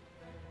here.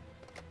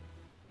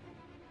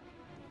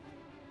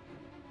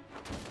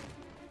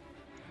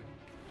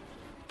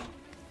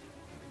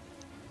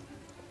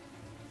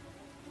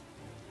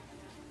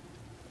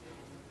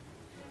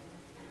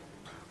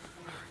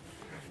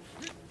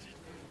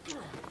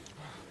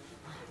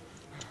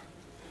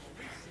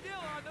 Still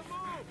on the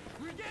move!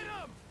 We get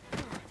him!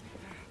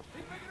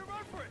 He's making a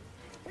run for it!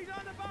 He's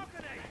on the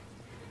balcony!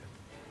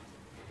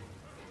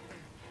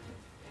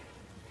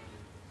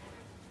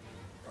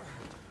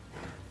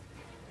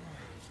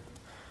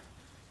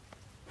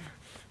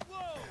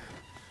 Whoa!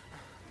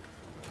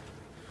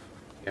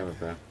 Yeah, with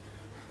that.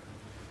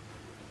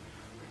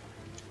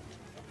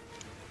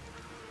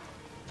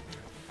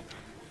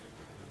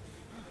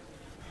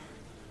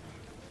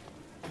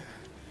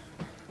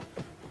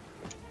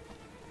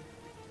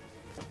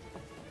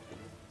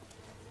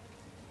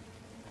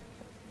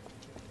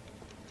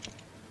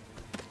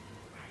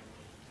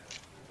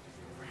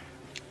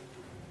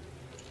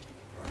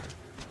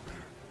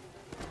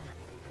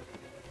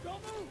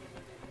 Don't move!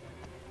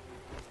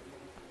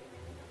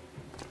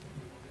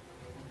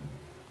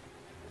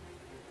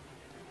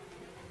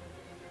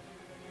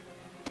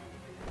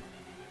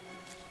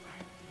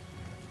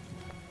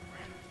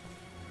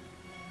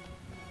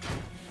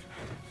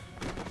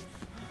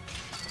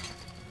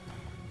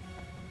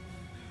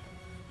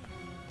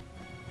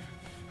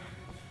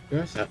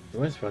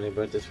 What's funny,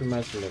 but this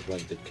reminds me of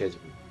like the kids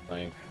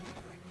playing.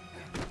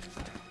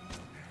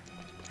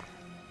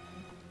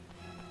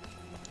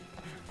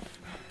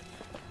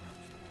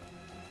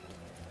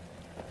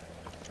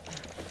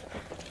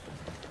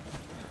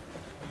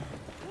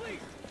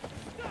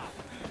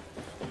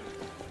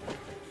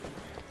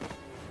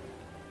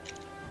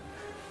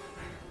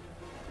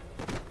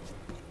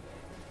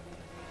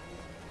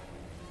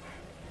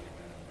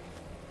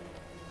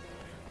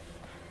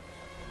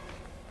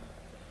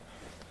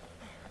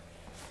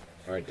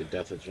 Alright, the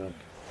death of jump.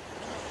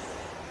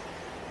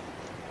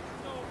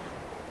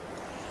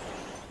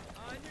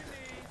 On your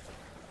knees.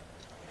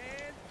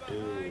 Hands Dude.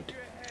 behind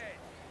your head.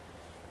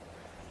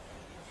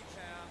 Easy,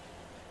 pal.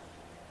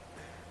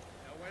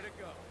 Nowhere to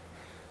go.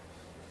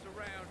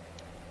 Surround.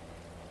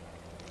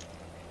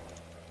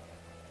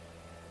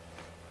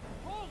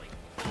 Holy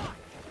fuck!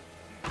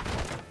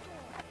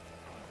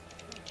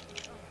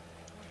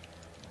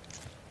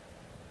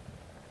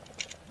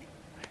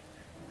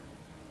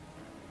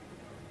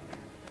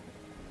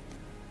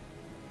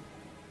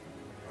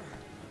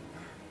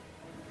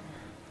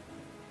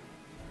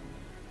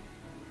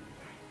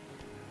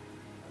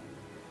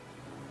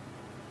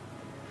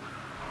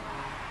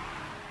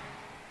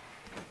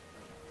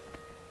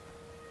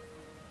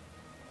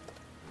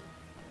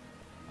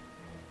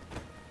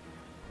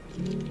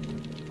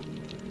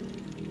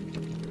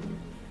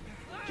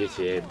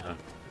 GTA, I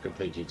can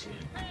play GTA.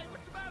 Hey,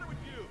 what's the matter with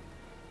you?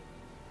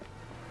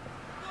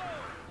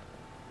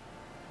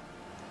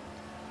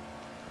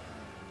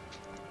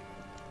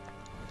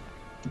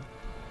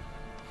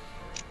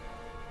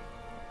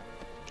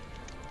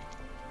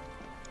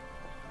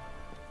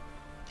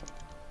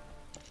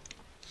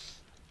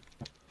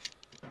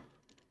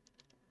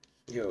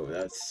 Yo,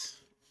 that's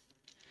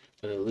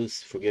when the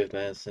loose forgive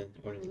Madison,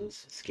 or the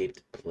loose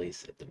escaped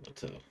place at the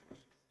motel.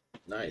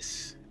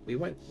 Nice. We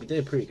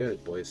did pretty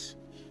good, boys.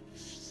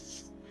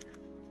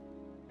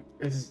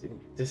 This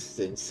is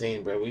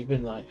insane, bro. We've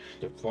been live.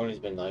 The recording's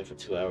been live for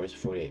 2 hours,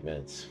 48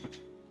 minutes.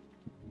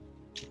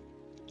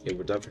 Yeah,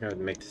 we're definitely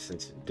gonna make this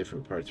into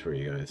different parts for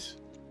you guys.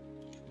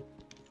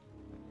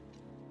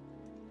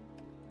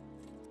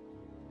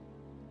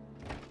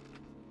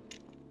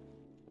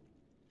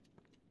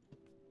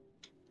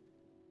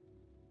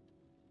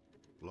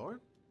 Lord?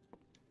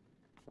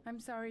 I'm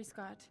sorry,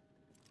 Scott.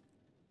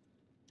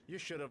 You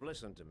should have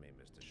listened to me,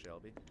 Mr.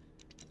 Shelby.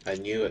 I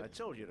knew I it.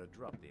 told you to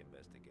drop the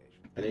investigation.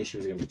 I knew she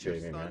was gonna betray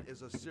Your me, man. son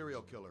is a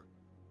serial killer.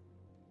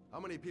 How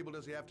many people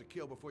does he have to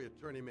kill before you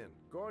turn him in?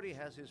 Gordy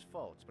has his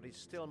faults, but he's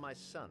still my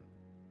son.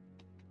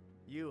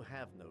 You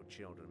have no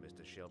children,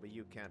 Mr. Shelby.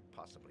 You can't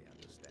possibly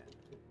understand.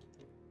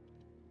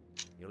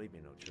 You leave me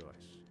no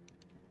choice.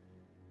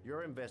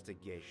 Your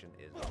investigation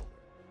is over.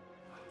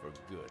 For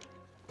good.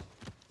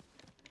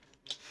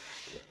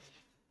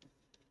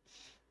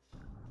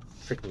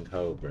 Freaking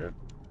hoe, bro.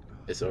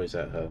 It's always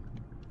that hoe.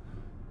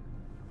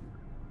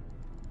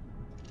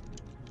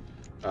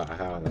 Oh,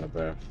 hell no,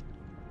 bro.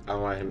 I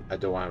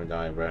don't want him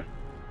dying, bro.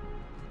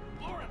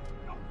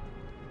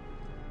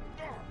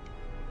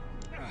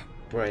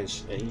 Bro,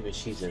 and even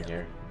she's in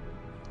here.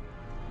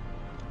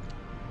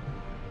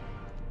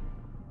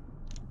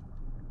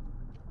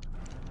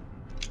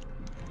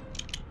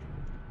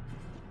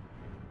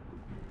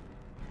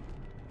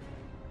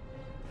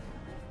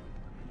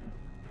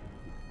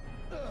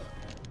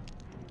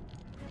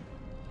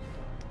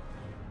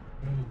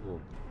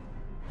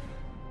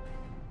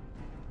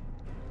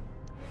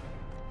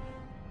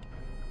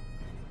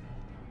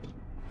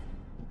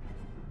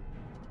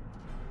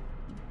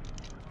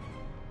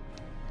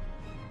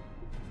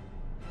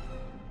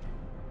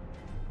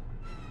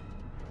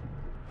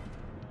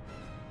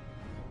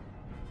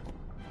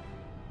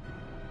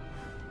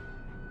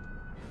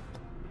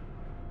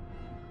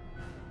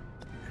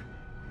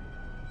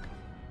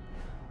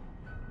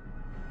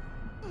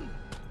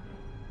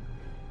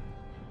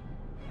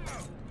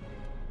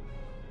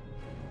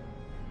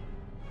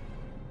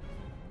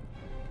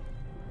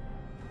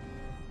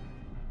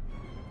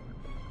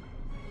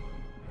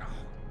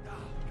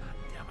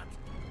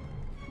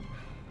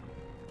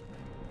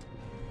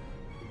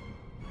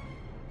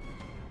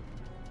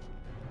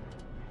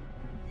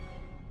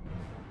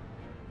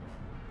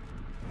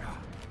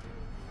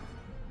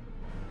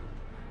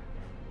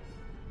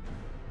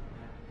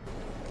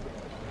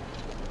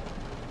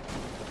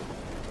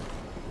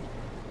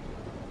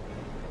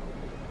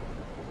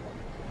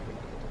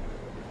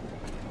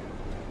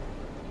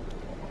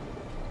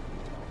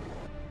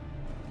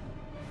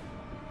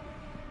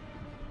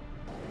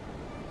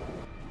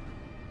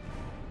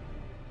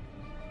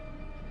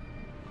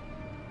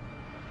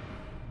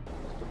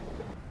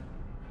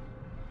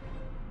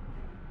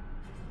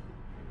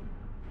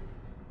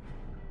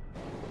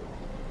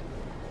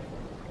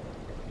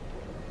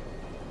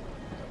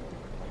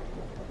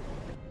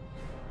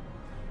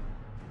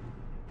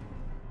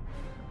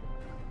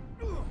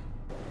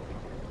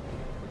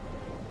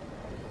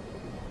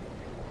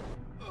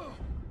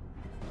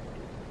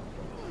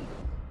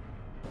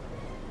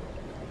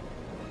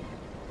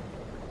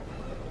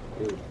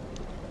 Ooh.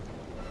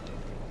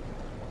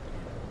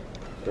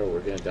 Bro, we're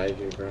gonna die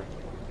here, bro.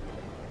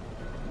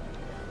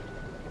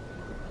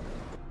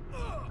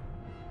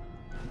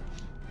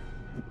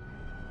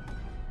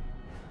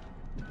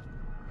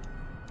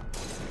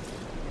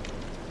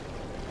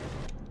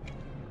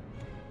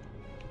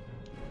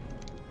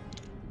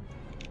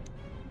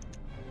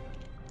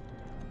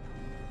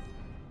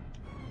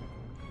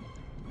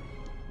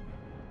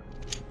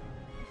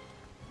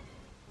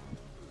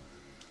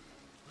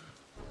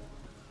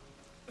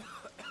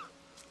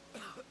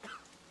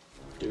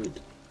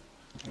 Dude.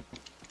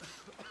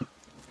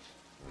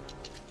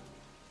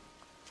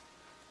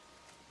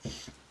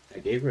 I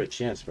gave her a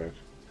chance, bro.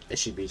 And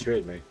she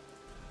betrayed me.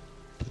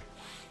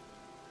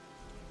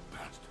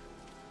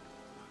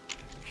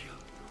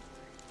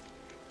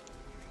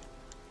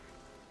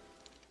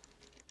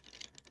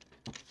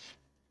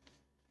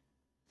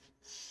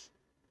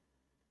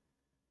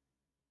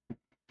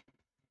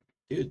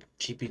 Dude,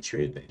 she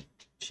betrayed me.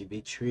 She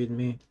betrayed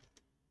me.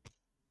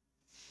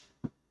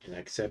 And I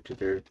accepted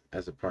her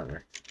as a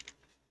partner.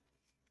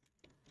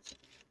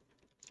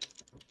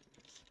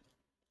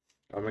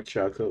 I'll make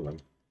sure I kill them.